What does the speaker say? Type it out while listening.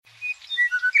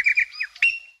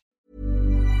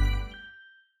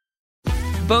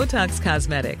Botox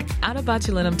Cosmetic, out of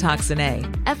botulinum toxin A,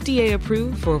 FDA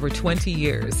approved for over 20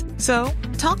 years. So,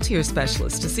 talk to your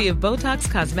specialist to see if Botox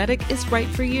Cosmetic is right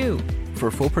for you. For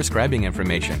full prescribing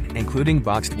information, including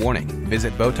boxed warning,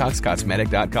 visit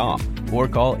BotoxCosmetic.com or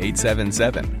call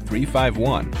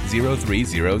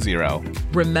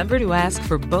 877-351-0300. Remember to ask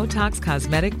for Botox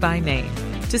Cosmetic by name.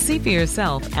 To see for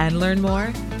yourself and learn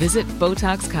more, visit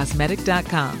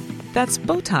BotoxCosmetic.com. That's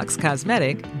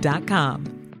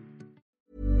BotoxCosmetic.com.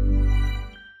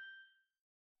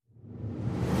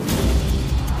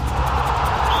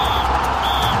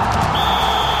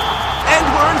 And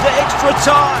we're into extra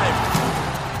time.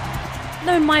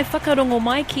 No mai whakarongo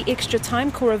mai ki extra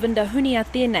time ko Ravinda Hunia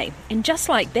tēnei. And just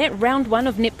like that, round one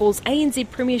of netball's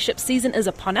ANZ Premiership season is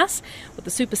upon us, with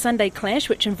the Super Sunday clash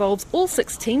which involves all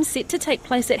 6 teams set to take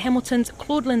place at Hamilton's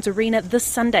Claudelands Arena this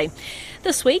Sunday.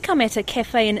 This week I'm at a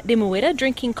cafe in Remuera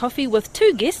drinking coffee with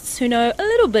 2 guests who know a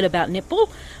little bit about netball.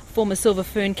 Former Silver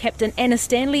Fern captain Anna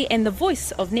Stanley and the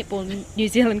voice of Netball New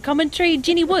Zealand commentary,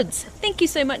 Jenny Woods. Thank you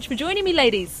so much for joining me,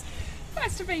 ladies.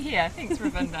 Nice to be here. Thanks,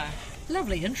 Ravinda.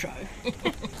 Lovely intro.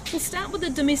 We'll start with the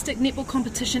domestic netball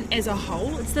competition as a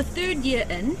whole. It's the 3rd year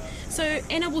in. So,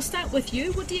 Anna, we'll start with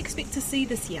you. What do you expect to see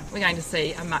this year? We're going to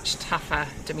see a much tougher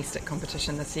domestic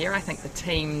competition this year. I think the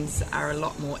teams are a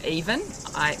lot more even.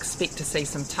 I expect to see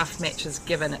some tough matches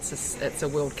given it's a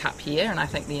World Cup year, and I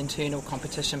think the internal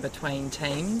competition between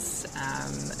teams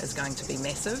is going to be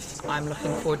massive. I'm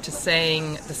looking forward to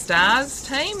seeing the Stars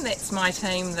team. That's my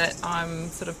team that I'm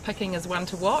sort of picking as one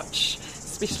to watch,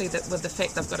 especially with the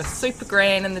fact they've got a super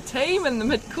gran in the team in the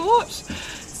mid-court.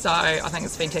 So I think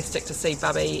it's fantastic to see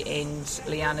Bubby and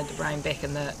Liana de Bruin back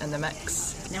in the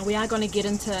mix. Now we are going to get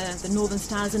into the Northern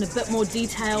Stars in a bit more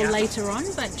detail later on,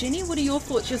 but Jenny, what are your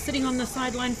thoughts? You're sitting on the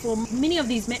sideline for many of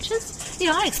these matches.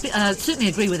 Yeah, I certainly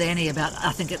agree with Annie about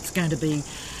I think it's going to be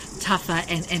tougher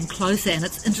and closer, and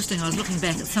it's interesting. I was looking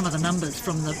back at some of the numbers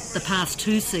from the past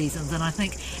 2 seasons, and I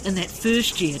think in that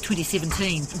first year,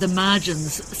 2017, the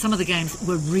margins, some of the games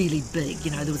were really big. You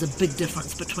know, there was a big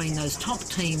difference between those top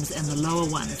teams and the lower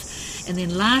ones. And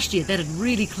then last year, that had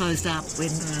really closed up when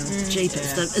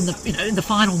in the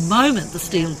final moment, the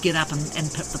Steel get up and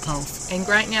pip the pulse. And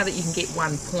great now that you can get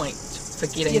 1 point for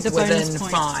getting within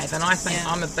 5, and I think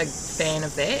I'm a big fan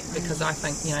of that, because I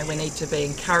think we need to be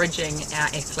encouraging our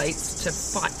athletes to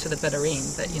fight to the bitter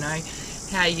end. That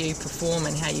how you perform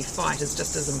and how you fight is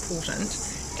just as important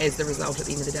as the result at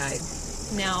the end of the day.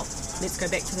 Now let's go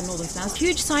back to the Northern Stars.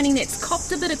 Huge signing that's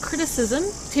copped a bit of criticism.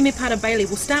 Temepara Bailey.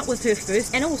 We'll start with her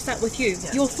first. Anna, we'll start with you.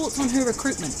 Your thoughts on her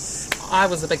recruitment? I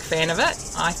was a big fan of it.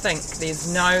 I think there's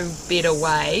no better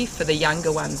way for the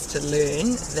younger ones to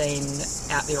learn than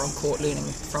out there on court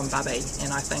learning from Bubby.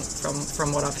 And I think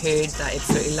from what I've heard, they're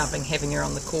absolutely loving having her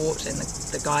on the court, and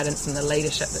the guidance and the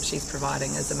leadership that she's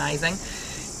providing is amazing.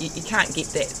 You can't get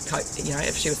that,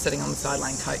 if she was sitting on the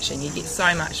sideline coaching. You get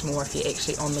so much more if you're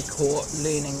actually on the court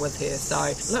learning with her.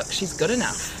 So, look, she's good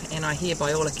enough, and I hear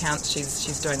by all accounts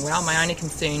she's doing well. My only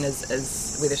concern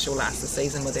is whether she'll last the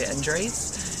season with her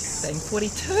injuries. Being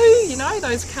 42,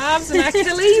 those calves and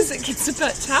Achilles, it gets a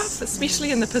bit tough, especially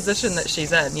in the position that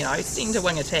she's in. Centre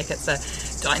wing attack, it's a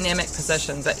dynamic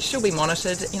position, but she'll be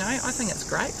monitored. I think it's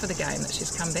great for the game that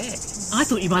she's come back. I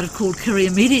thought you might have called Kiri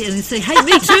immediately and say, hey,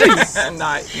 me too.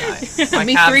 No. My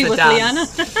me calves three are with done. Liana.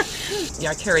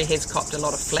 Kiri has copped a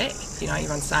lot of flack.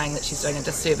 Everyone's saying that she's doing a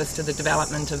disservice to the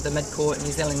development of the mid-court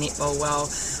New Zealand netball. Well,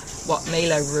 what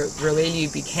Mila Ruelu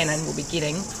Buchanan will be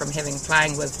getting from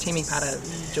playing with Temepara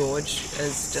George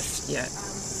is just,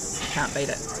 can't beat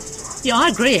it. Yeah, I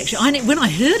agree, actually. When I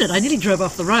heard it, I nearly drove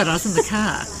off the road. I was in the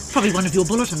car, probably one of your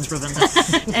bulletins, Ravinda,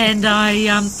 and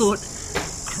I thought,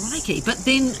 crikey. But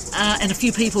then, and a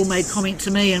few people made comment to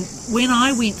me, and when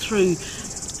I went through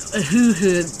who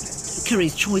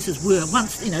Kiri's choices were,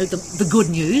 once, the good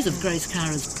news of Grace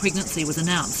Kara's pregnancy was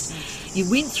announced, you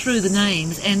went through the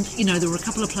names, and, there were a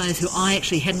couple of players who I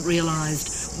actually hadn't realised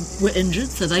were injured,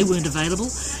 so they weren't available.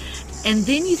 And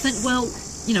then you think, well,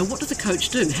 what does a coach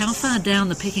do? How far down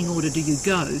the pecking order do you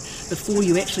go before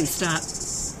you actually start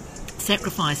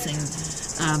sacrificing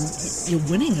your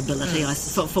winning ability,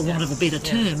 for want of a better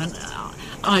term? And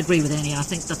I agree with Annie. I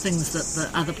think the things that the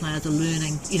other players are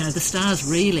learning, the Stars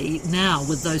really now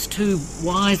with those 2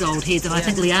 wise old heads, and I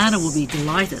think Liana will be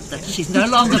delighted that she's no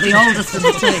longer the oldest in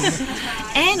the team.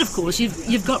 And of course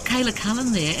you've got Kayla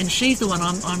Cullen there, and she's the one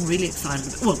I'm really excited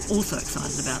about. Well, also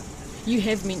excited about. You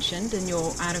have mentioned in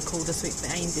your article this week for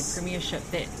ANZ Premiership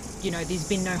that there's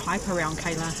been no hype around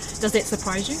Kayla. Does that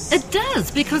surprise you? It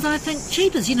does, because I think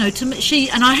Cheapers, to me,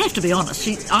 and I have to be honest,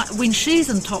 when she's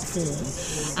in top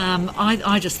form,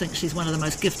 I just think she's one of the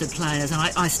most gifted players, and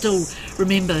I still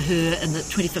remember her in the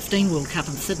 2015 World Cup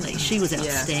in Sydney. She was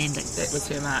outstanding. That was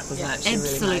her mark, wasn't it? She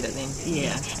Absolutely. really made it then.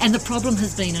 Yeah, and the problem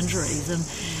has been injuries, and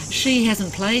she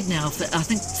hasn't played now for, I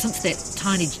think, since that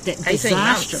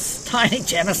disastrous Tiny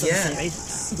Jamison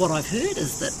series. What I've heard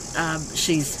is that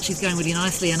she's going really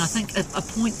nicely, and I think a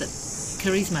point that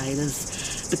Kiri's made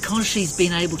is because she's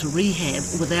been able to rehab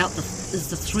without the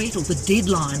threat or the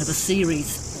deadline of a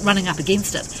series running up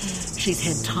against it, she's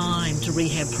had time to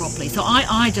rehab properly. So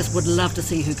I just would love to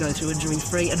see her go through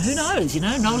injury-free, and who knows,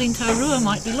 Nolene Taurua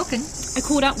might be looking. I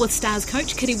caught up with Stars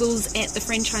coach Kitty Wills at the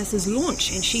franchise's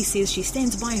launch, and she says she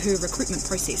stands by her recruitment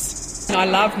process. I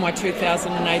love my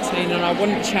 2018 and I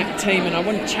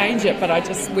wouldn't change it, but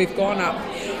we've gone up.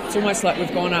 It's almost like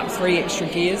we've gone up 3 extra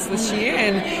gears this year,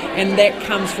 and that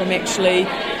comes from actually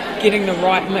getting the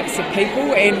right mix of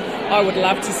people, and I would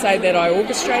love to say that I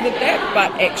orchestrated that,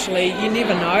 but actually you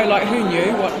never know. Like, who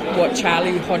knew what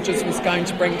Charlie Hodges was going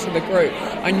to bring to the group?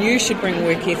 I knew she'd bring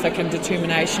work ethic and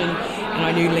determination, and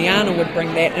I knew Liana would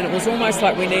bring that, and it was almost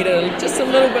like we needed just a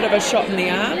little bit of a shot in the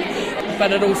arm,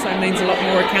 but it also means a lot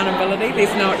more accountability.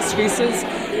 There's no excuses.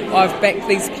 I've backed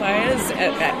these players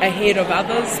ahead of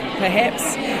others,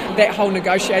 perhaps. That whole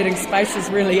negotiating space is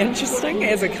really interesting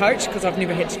as a coach, because I've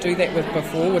never had to do that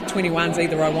before. With 21s,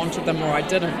 either I wanted them or I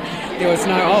didn't. There was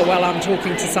no, I'm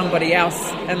talking to somebody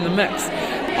else in the mix.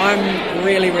 I'm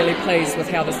really, really pleased with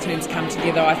how this team's come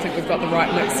together. I think we've got the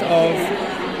right mix of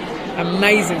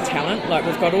amazing talent. Like,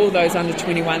 we've got all those under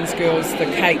 21s girls, the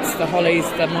Kates, the Hollies,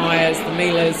 the Myers, the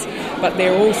Milas, but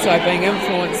they're also being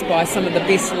influenced by some of the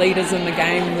best leaders in the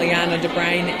game, Liana de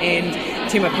Bruin and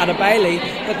Temepara Bailey.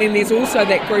 But then there's also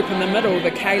that group in the middle,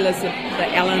 the Kaylas,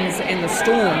 the Allens and the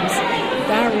Storms.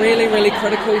 They're really, really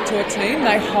critical to a team.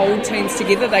 They hold teams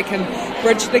together. They can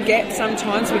bridge the gap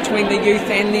sometimes between the youth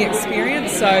and the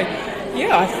experience. So,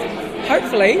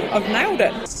 hopefully I've nailed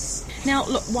it. Now,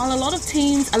 look, while a lot of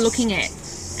teams are looking at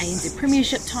ANZ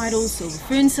Premiership titles, Silver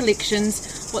Fern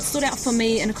selections, what stood out for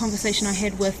me in a conversation I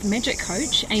had with Magic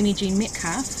coach Amy Jean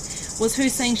Metcalf was her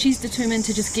saying she's determined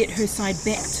to just get her side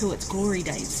back to its glory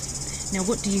days. Now,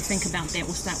 what do you think about that?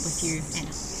 We'll start with you,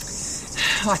 Anna.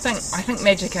 I think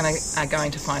Magic are going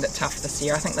to find it tough this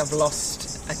year. I think they've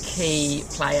lost a key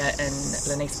player in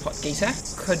Lenise Potgieter.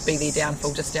 Could be their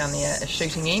downfall just down there at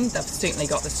shooting end. They've certainly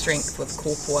got the strength with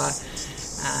Korpua.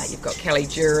 You've got Kelly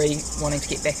Jury wanting to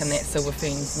get back in that Silver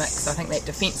Ferns mix. I think that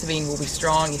defensive end will be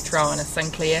strong. You throw in a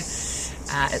Sinclair.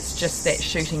 It's just that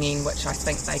shooting end which I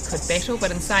think they could battle.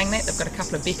 But in saying that, they've got a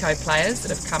couple of Beco players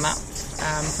that have come up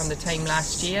from the team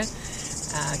last year.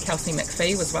 Kelsey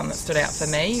McPhee was one that stood out for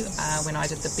me when I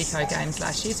did the Beco games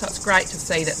last year. So it's great to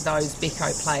see that those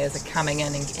Beco players are coming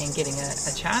in and getting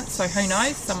a chance. So who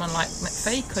knows, someone like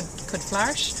McPhee could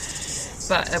flourish.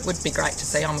 But it would be great to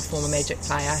see. I'm a former Magic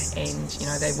player, and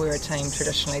they were a team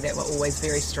traditionally that were always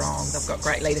very strong. They've got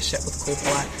great leadership with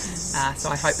Korpua, so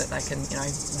I hope that they can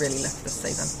really lift this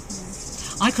season.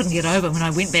 I couldn't get over when I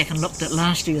went back and looked at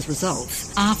last year's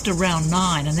results after round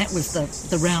 9, and that was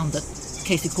the round that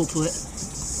Casey Korpua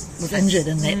was injured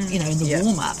in that, in the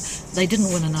warm-up. They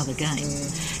didn't win another game.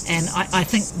 And I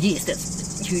think, yes,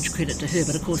 that's huge credit to her,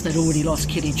 but of course they'd already lost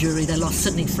Kelly Jury, they lost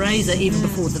Sydney Fraser even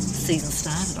before the season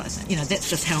started, I think. That's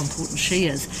just how important she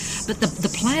is. But the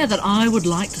player that I would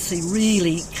like to see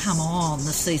really come on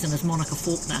this season is Monica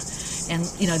Faulkner. And,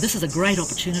 this is a great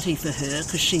opportunity for her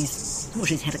because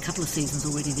she's had a couple of seasons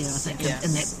already there, I think,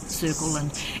 in that circle,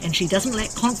 and she doesn't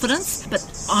lack confidence, but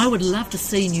I would love to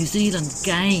see New Zealand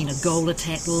gain a goal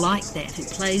attack like that, who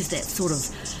plays that sort of,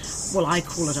 I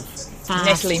call it a fast...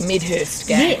 Natalie Medhurst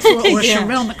game. Yes, or a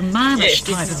Sherelle McManus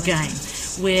type of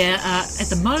game, where at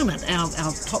the moment our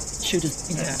top shooters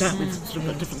don't, we've sort of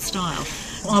got a different style.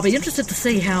 I'll be interested to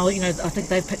see how, I think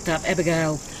they've picked up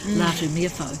Abigail Latu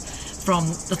Meafo from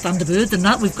the Thunderbirds,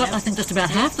 and we've got, I think, just about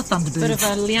half the Thunderbirds. Bit of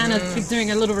a Liana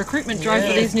doing a little recruitment drive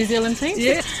for these New Zealand teams.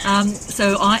 Yeah.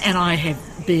 So I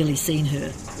have barely seen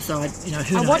her. So who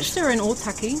knows? I watched her in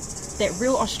Otaki, that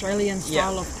real Australian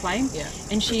style of play,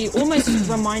 and she almost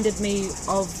reminded me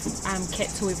of Kat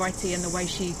Tuivaiti in the way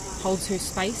she holds her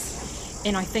space.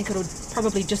 And I think it'll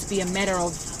probably just be a matter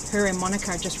of her and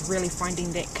Monica are just really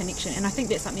finding that connection. And I think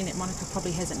that's something that Monica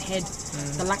probably hasn't had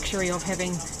the luxury of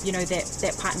having,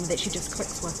 that partner that she just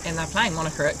clicks with. And they're playing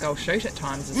Monica at goal shoot at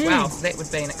times as well, so that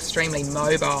would be an extremely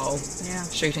mobile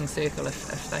shooting circle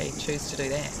if they choose to do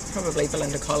that. Probably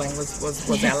Belinda Colling was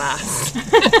our last.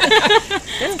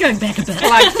 That's going back a bit.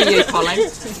 Plug for you, Colling.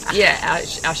 Yeah,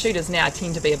 our shooters now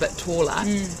tend to be a bit taller.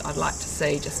 I'd like to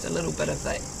see just a little bit of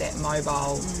that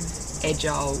mobile,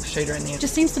 agile shooter in there.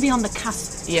 Just seems to be on the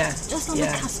cusp. Yeah. Just on the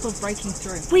cusp of breaking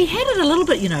through. We had it a little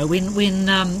bit, when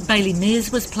Bailey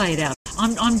Mears was played out.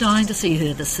 I'm dying to see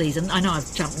her this season. I know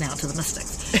I've jumped now to the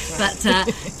Mystics, but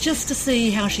just to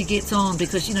see how she gets on,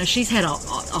 because she's had a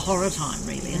horror time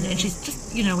really, and she's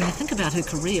just when you think about her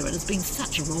career, it has been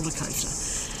such a roller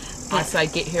coaster. I say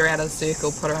get her out of the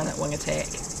circle, put her in at wing attack.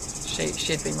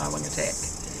 She'd be my wing attack.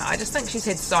 I just think she's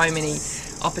had so many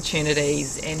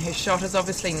opportunities, and her shot is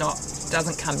obviously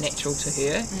doesn't come natural to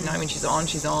her. When she's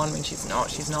on, when she's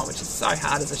not, which is so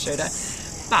hard as a shooter.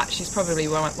 But she's probably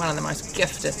one of the most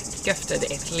gifted,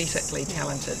 athletically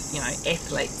talented,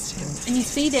 athletes. And you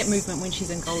see that movement when she's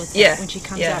in goal attack, when she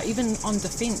comes out, even on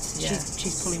defence,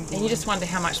 she's pulling ball. And you just wonder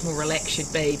how much more relaxed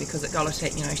she'd be, because at goal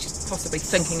attack, she's possibly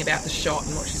thinking about the shot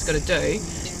and what she's got to do.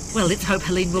 Well, let's hope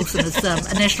Helene Wilson is a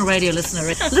national radio listener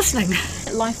listening.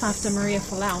 Life after Maria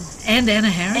Folau. And Anna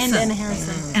Harrison.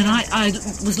 And I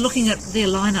was looking at their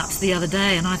lineups the other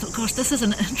day, and I thought, gosh, this is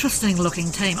an interesting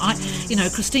looking team.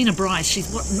 Christina Bryce, she's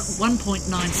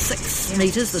 1.96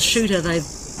 metres, the shooter they've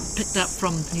picked up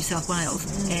from New South Wales,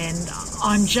 and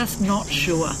I'm just not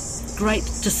sure. Great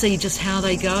to see just how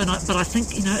they go, but I think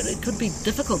it could be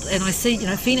difficult. And I see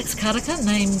Phoenix Karaka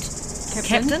named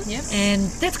captain,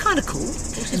 and that's kind of cool.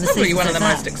 She's probably one of the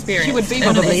most experienced. She would be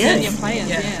one of the senior players.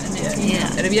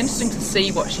 Yeah. It'd be interesting to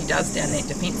see what she does down that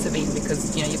defensive end,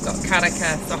 because you've got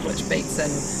Karaka, Sokolich, Beats,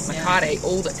 and Makari,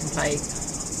 all that can play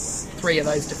three of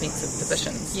those defensive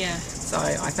positions. Yeah. So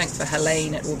I think for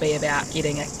Helene, it will be about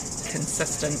getting a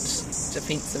consistent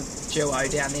defensive duo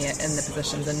down there in the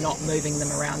positions and not moving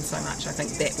them around so much. I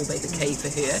think that will be the key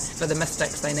for her. For the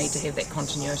Mystics, they need to have that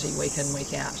continuity week in,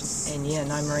 week out. And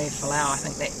no Maria Folau, I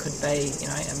think that could be,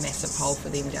 a massive hole for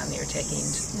them down their attack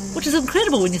end. Which is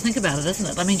incredible when you think about it, isn't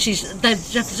it? I mean, they've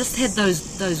just had those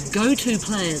go-to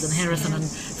players in Harrison and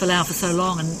Folau for so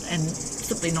long, and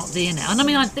simply not there now. And I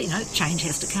mean, change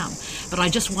has to come. But I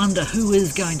just wonder who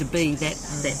is going to be that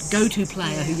go-to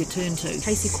player who you turn to.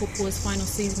 Casey Korpua's final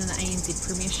season in the ANZ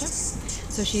Premiership.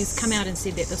 So she's come out and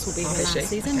said that this will be her last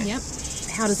season. Okay. Yep.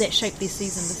 How does that shape their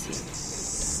season this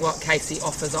year? What Casey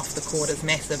offers off the court is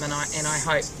massive, and I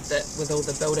hope that with all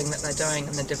the building that they're doing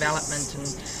and the development and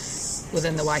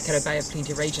within the Waikato Bay of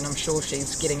Plenty region, I'm sure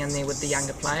she's getting in there with the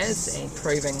younger players and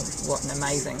proving what an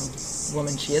amazing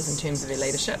woman she is in terms of her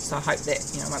leadership. So I hope that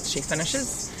once she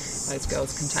finishes, those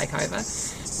girls can take over.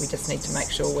 We just need to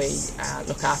make sure we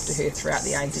look after her throughout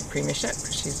the ANZ Premiership,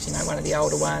 because she's one of the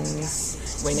older ones.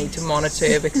 We need to monitor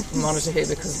her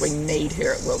because we need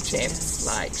her at World Champs.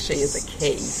 Like, she is a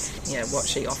key. What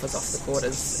she offers off the court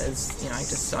is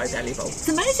just so valuable. It's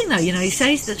amazing though, he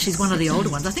says that she's one of the older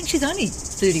ones. I think she's only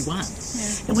 31.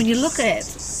 Yeah. And when you look at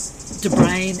De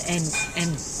Bruyn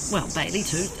and Bailey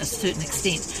to a certain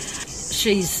extent,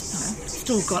 she's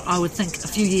still got, I would think, a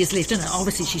few years left in it.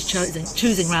 Obviously she's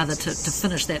choosing rather to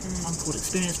finish that on-court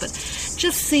experience, but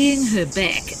just seeing her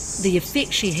back, the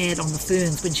effect she had on the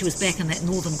Ferns when she was back in that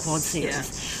Northern Quad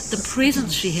Series, the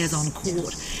presence she has on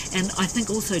court, and I think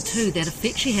also too that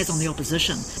effect she has on the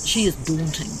opposition, she is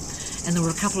daunting. And there were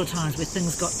a couple of times where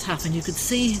things got tough and you could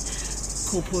see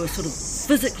Korpua sort of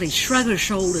physically shrug her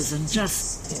shoulders and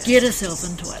just get herself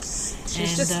into it.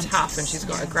 She's just tough, and she's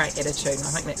got a great attitude, and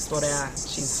I think that's what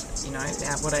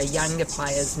what our younger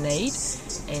players need,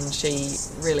 and she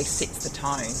really sets the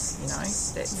tone.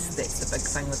 That's the big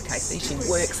thing with Casey. She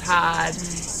works hard,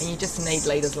 and you just need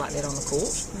leaders like that on the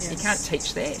court. You can't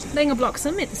teach that. Langer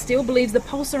Bloxham at the Steel believes the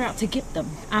Pulse are out to get them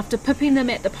after pipping them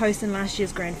at the post in last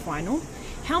year's grand final.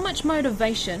 How much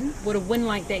motivation would a win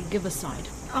like that give a side?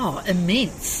 Oh,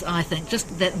 immense, I think.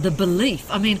 Just that the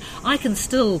belief. I mean, I can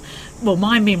still... Well,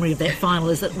 my memory of that final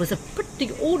is that it was a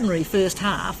pretty ordinary first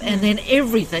half, and then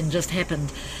everything just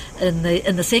happened in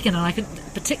the second. And I could...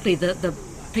 Particularly the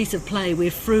piece of play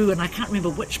where Frew, and I can't remember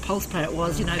which Pulse player it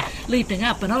was, leaping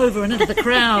up and over and into the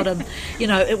crowd, and,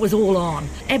 it was all on.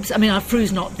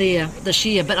 Frew's not there this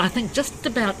year, but I think just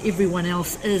about everyone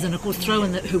else is, and of course throw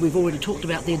in who we've already talked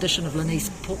about, the addition of Lenise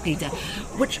Pokita,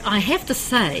 which I have to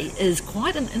say is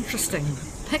quite an interesting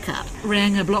pickup.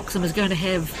 Langer Bloxham is going to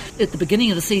have, at the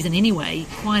beginning of the season anyway,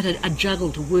 quite a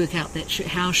juggle to work out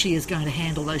how she is going to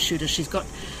handle those shooters. She's got,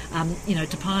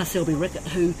 Tapaya Selby-Rickett,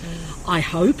 who I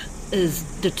hope is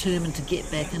determined to get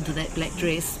back into that black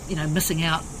dress, missing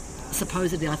out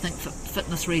supposedly, I think, for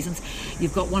fitness reasons.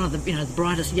 You've got one of the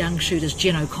brightest young shooters,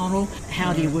 Jen O'Connell.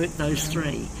 How do you work those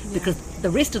three? Because the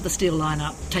rest of the Steel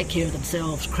lineup take care of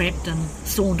themselves. Crampton,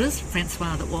 Saunders,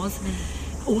 Francois that was.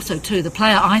 Also, too, the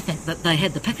player I think that they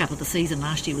had the pick-up of the season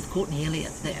last year with Courtney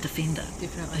Elliott, that defender,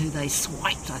 who they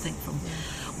swiped, I think, from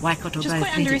Waikato Bay. She was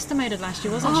quite underestimated last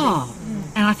year, wasn't she?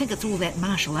 And I think it's all that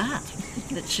martial art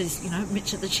that she's,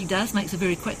 that she does, makes her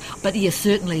very quick. But yeah,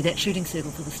 certainly that shooting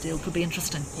circle for the Steel could be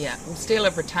interesting. Yeah, well, Steel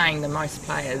have retained the most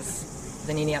players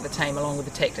than any other team along with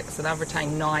the Tactics, so they've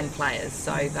retained 9 players,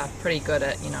 so they're pretty good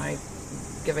at,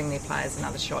 giving their players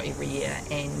another shot every year.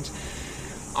 And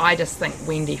I just think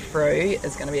Wendy Frew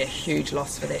is going to be a huge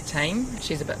loss for that team.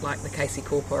 She's a bit like the Casey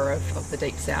Corpor of the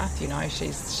Deep South,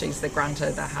 she's the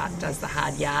grunter, does the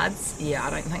hard yards. Yeah, I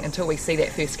don't think until we see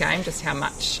that first game just how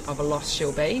much of a loss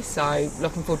she'll be. So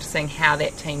looking forward to seeing how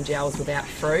that team gels without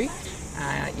Frew.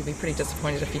 You'll be pretty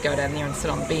disappointed if you go down there and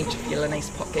sit on the bench if you're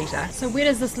Lenise Potgieter. So where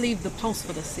does this leave the Pulse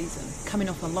for this season, coming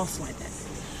off a loss like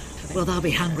that? Well, they'll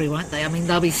be hungry, won't they? I mean,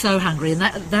 they'll be so hungry. And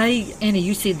they Annie,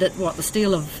 you said that, the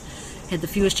Steel have had the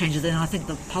fewest changes, and I think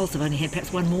the Pulse have only had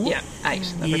perhaps one more. Yeah,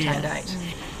 8. They've retained 8.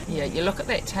 Yeah, you look at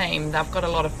that team, they've got a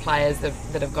lot of players that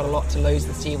have got a lot to lose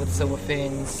this year with Silver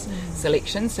Ferns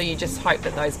selection, so you just hope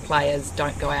that those players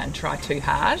don't go out and try too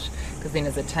hard, because then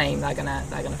as a team they're gonna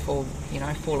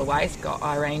fall away. You've got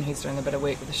Irene, who's doing a bit of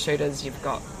work with the shooters, you've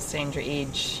got Sandra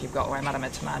Edge, you've got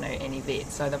Waimarama Tamanu and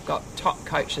Yvette, so they've got top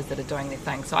coaches that are doing their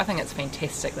thing. So I think it's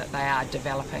fantastic that they are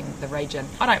developing the region.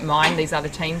 I don't mind these other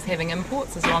teams having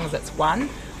imports as long as it's one.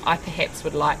 I perhaps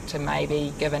would like to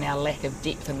maybe, given our lack of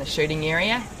depth in the shooting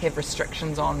area, have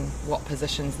restrictions on what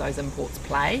positions those imports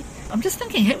play. I'm just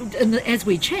thinking, as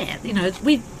we chat,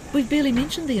 we've barely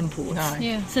mentioned the imports. No.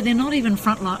 Yeah. So they're not even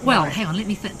frontline. Well, hang on, let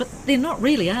me think. But they're not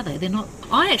really, are they? They're not.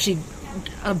 I actually,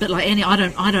 a bit like Annie, I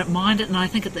don't mind it, and I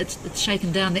think it's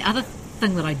shaken down. The other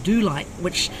thing that I do like,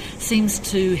 which seems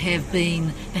to have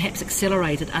been perhaps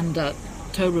accelerated under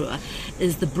Taurua,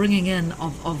 is the bringing in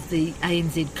of the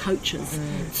ANZ coaches.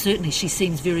 Certainly she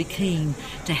seems very keen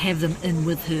to have them in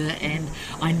with her, and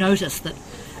I noticed that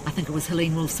I think it was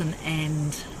Helene Wilson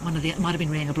and it might have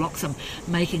been Ranga Bloxham,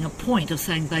 making a point of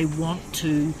saying they want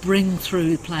to bring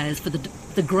through players for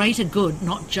the greater good,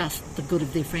 not just the good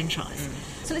of their franchise.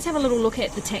 So let's have a little look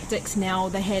at the Tactics now.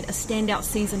 They had a standout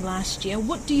season last year.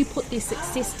 What do you put their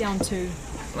success down to?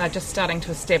 They're just starting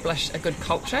to establish a good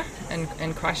culture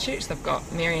in Christchurch. They've got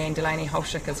Marianne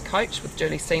Delaney-Holschick as coach, with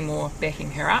Julie Seymour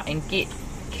backing her up, and get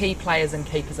key players in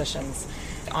key positions.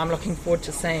 I'm looking forward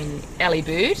to seeing Ali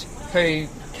Bird, who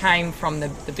came from the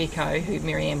Beko, who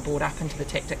Marianne brought up into the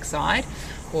Tactics side.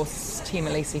 Of course,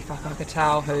 Timalisi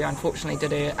Whakakatau, who unfortunately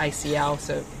did her ACL,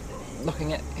 so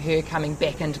looking at her coming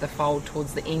back into the fold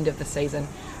towards the end of the season,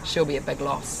 she'll be a big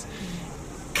loss.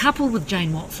 Coupled with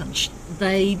Jane Watson,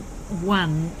 they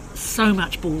won so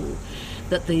much ball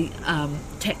that the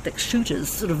Tactics shooters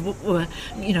sort of were,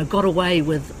 got away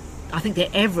with. I think their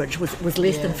average was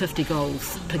less than 50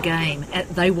 goals per game.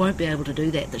 They won't be able to do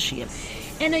that this year.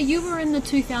 Anna, you were in the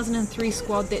 2003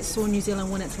 squad that saw New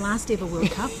Zealand win its last ever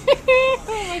World Cup. Oh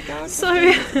my God.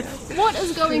 So what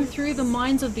is going through the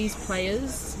minds of these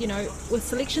players, with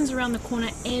selections around the corner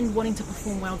and wanting to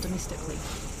perform well domestically?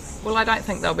 Well, I don't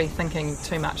think they'll be thinking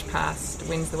too much past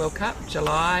when's the World Cup.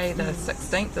 July the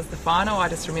 16th is the final. I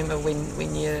just remember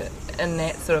when you're in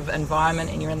that sort of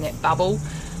environment and you're in that bubble,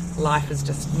 life is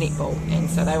just netball, and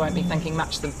so they won't be thinking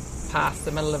much past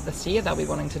the middle of this year. They'll be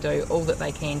wanting to do all that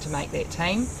they can to make that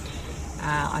team.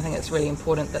 I think it's really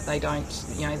important that they don't,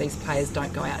 these players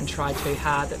don't go out and try too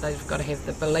hard, that they've got to have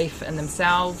the belief in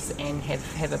themselves and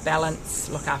have a balance,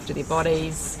 look after their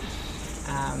bodies,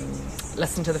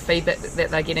 listen to the feedback that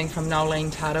they're getting from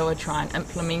Nolene Tarua, try and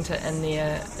implement it in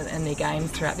their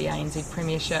games throughout the ANZ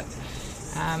Premiership.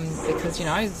 Because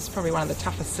it's probably one of the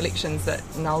toughest selections that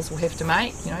Knowles will have to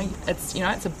make.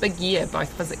 It's a big year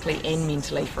both physically and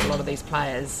mentally for a lot of these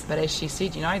players. But as she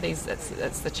said,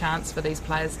 it's the chance for these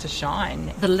players to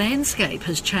shine. The landscape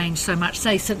has changed so much,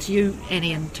 say since you,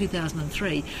 Annie, in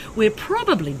 2003, where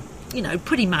probably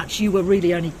pretty much you were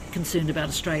really only concerned about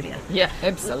Australia. Yeah,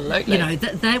 absolutely.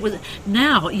 That was,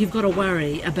 now you've got to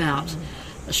worry about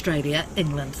Australia,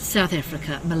 England, South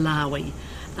Africa, Malawi.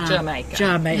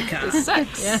 Jamaica.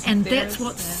 6. And that's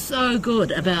what's so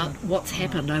good about what's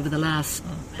happened over the last,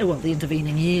 the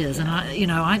intervening years. And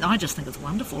I just think it's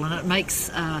wonderful, and it makes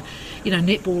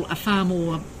netball a far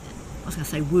more, I was going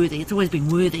to say worthy. It's always been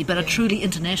worthy, but a truly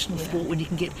international sport when you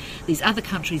can get these other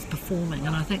countries performing.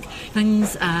 And I think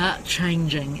things are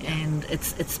changing, and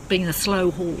it's been a slow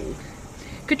haul.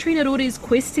 Katrina Rore's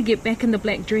quest to get back in the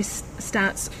black dress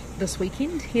starts this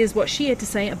weekend. Here's what she had to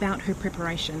say about her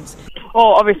preparations.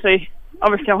 Well, obviously I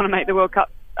want to make the World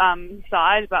Cup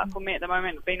side, but for me at the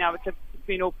moment, being able to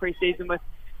spend all pre-season with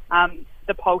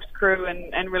the Pulse crew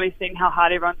and really seeing how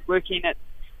hard everyone's working,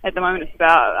 at the moment it's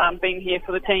about being here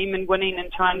for the team and winning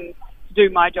and trying to do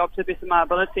my job to the best of my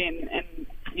ability, and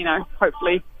you know,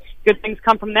 hopefully good things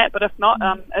come from that, but if not,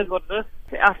 is what it is.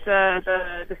 After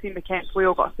the December camp, we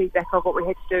all got feedback of what we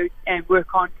had to do and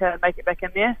work on to make it back in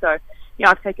there. So, yeah,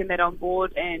 I've taken that on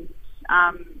board and,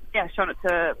 shown it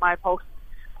to my Pulse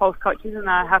coaches, and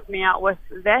they helped me out with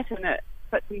that, and it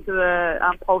fits into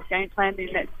the Pulse game plan,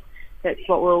 and that's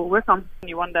what we'll work on.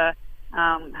 You wonder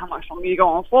how much longer you go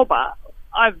on for, but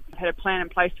I've had a plan in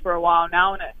place for a while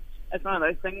now, and it's one of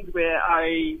those things where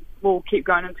I will keep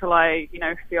going until I, you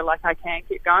know, feel like I can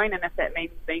keep going, and if that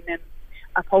means being in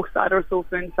a Pulse side or a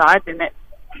Silverfern side, then that's,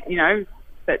 you know,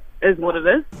 that is what it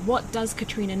is. What does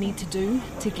Katrina need to do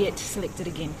to get selected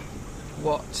again?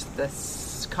 What the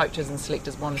coaches and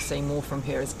selectors want to see more from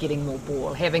her is getting more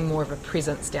ball, having more of a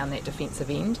presence down that defensive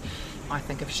end. I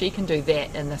think if she can do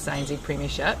that in this ANZ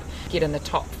Premiership, get in the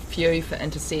top few for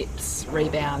intercepts,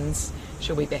 rebounds,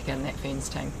 she'll be back in that Ferns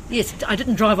team. Yes, I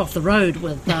didn't drive off the road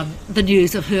with the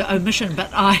news of her omission, but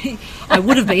I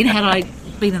would have been had I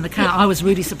been in the car. I was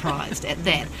really surprised at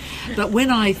that. But when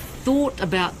I thought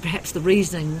about perhaps the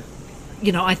reasoning,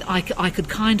 you know, I could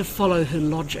kind of follow her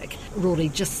logic. Rory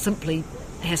just simply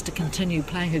has to continue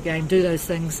playing her game, do those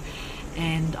things,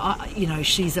 and, you know,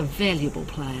 she's a valuable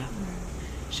player.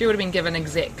 She would have been given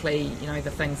exactly, you know,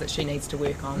 the things that she needs to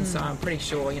work on, so I'm pretty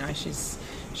sure, you know,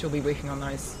 she'll be working on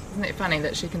those. Isn't it funny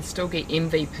that she can still get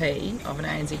MVP of an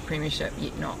ANZ Premiership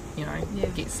yet not, you know,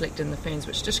 get selected in the Ferns,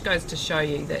 which just goes to show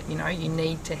you that, you know, you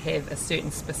need to have a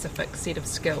certain specific set of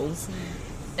skills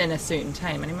in a certain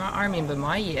team. And I remember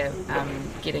my year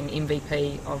getting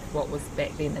MVP of what was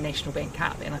back then the National Bank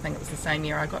Cup, and I think it was the same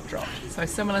year I got dropped. So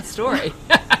similar story.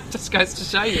 Just goes to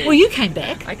show you. Well, you came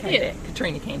back. I came back.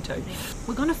 Katrina can too.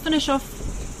 We're going to finish off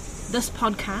this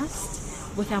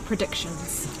podcast with our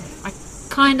predictions. I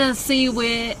kind of see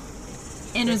where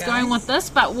Anna's going with this,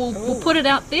 but we'll put it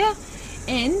out there,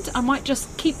 and I might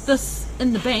just keep this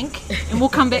in the bank, and we'll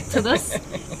come back to this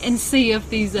and see if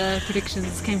these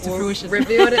predictions came to fruition.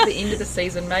 Review it at the end of the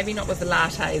season, maybe not with the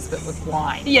lattes, but with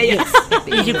wine. Yeah.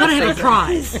 You've got to have a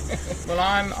prize. Well,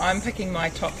 I'm picking my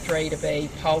top three to be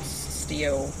Pulse,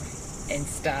 Steel and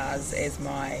Stars as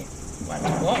my one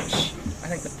to watch. I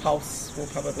think the Pulse will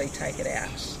probably take it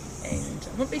out, and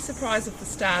I wouldn't be surprised if the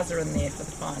Stars are in there for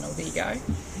the final. There you go.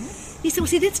 Yes, well,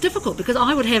 see, that's difficult because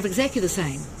I would have exactly the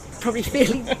same. Probably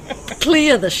fairly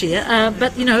clear this year,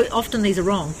 but, you know, often these are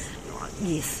wrong.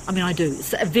 Yes, I mean, I do.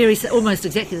 It's almost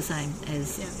exactly the same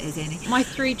as Annie. My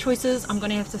three choices, I'm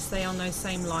going to have to stay on those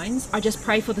same lines. I just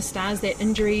pray for the Stars that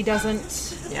injury doesn't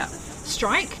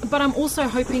strike, but I'm also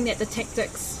hoping that the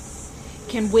Tactics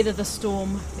can weather the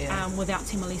storm without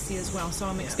Temalisi as well. So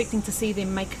I'm expecting to see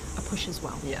them make a push as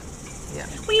well. Yeah.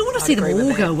 Well, you want to see them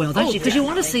all go well, don't you? Because you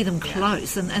want to see them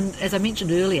close. And as I mentioned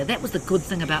earlier, that was the good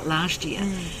thing about last year.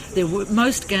 There were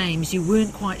most games you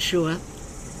weren't quite sure,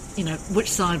 you know, which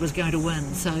side was going to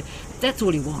win. So that's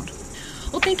all you want.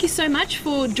 Well, thank you so much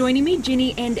for joining me,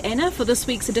 Jenny and Anna, for this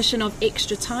week's edition of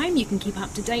Extra Time. You can keep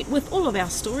up to date with all of our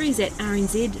stories at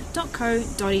rnz.co.nz.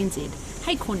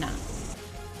 Hey, kona.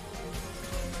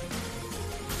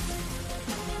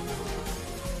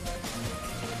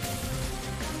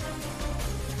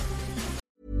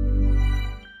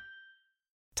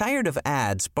 Tired of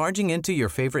ads barging into your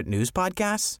favorite news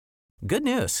podcasts? Good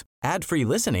news. Ad-free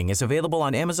listening is available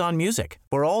on Amazon Music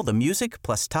for all the music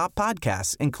plus top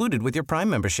podcasts included with your Prime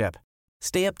membership.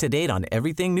 Stay up to date on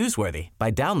everything newsworthy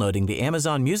by downloading the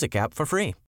Amazon Music app for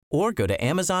free or go to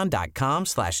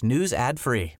amazon.com/news ad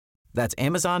free. That's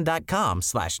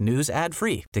amazon.com/news ad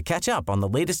free to catch up on the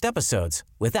latest episodes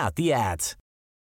without the ads.